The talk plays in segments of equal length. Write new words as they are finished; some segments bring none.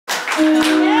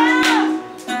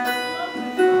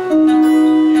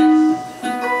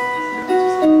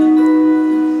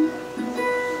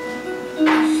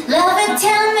Lover,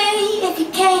 tell me if you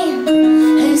can,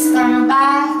 who's gonna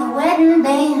buy the wedding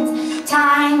bands?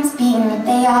 Times being what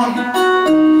they are,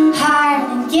 hard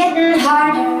and getting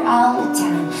harder all the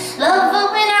time. Lover,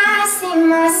 when I sing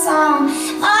my song,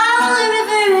 all the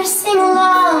rivers sing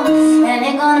along, and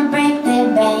they're gonna break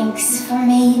their banks for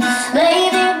me, lay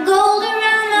their gold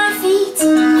around my feet.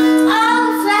 All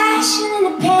the flashing and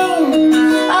the pain,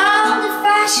 all the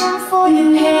fashion for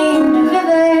your hand. The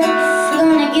river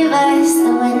gonna give us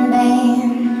the wedding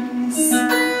bands.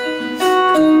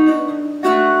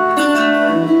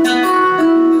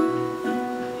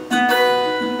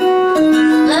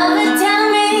 Lover, tell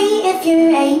me if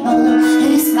you're able,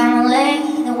 who's gonna lay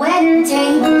the wedding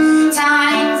table?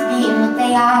 Times being what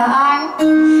they are,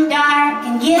 dark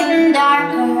and getting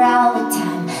darker all the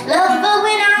time. Lover,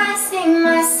 when I sing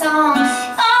my song,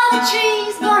 all the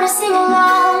trees gonna sing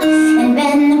along, and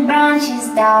bend the branches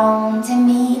down to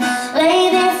me.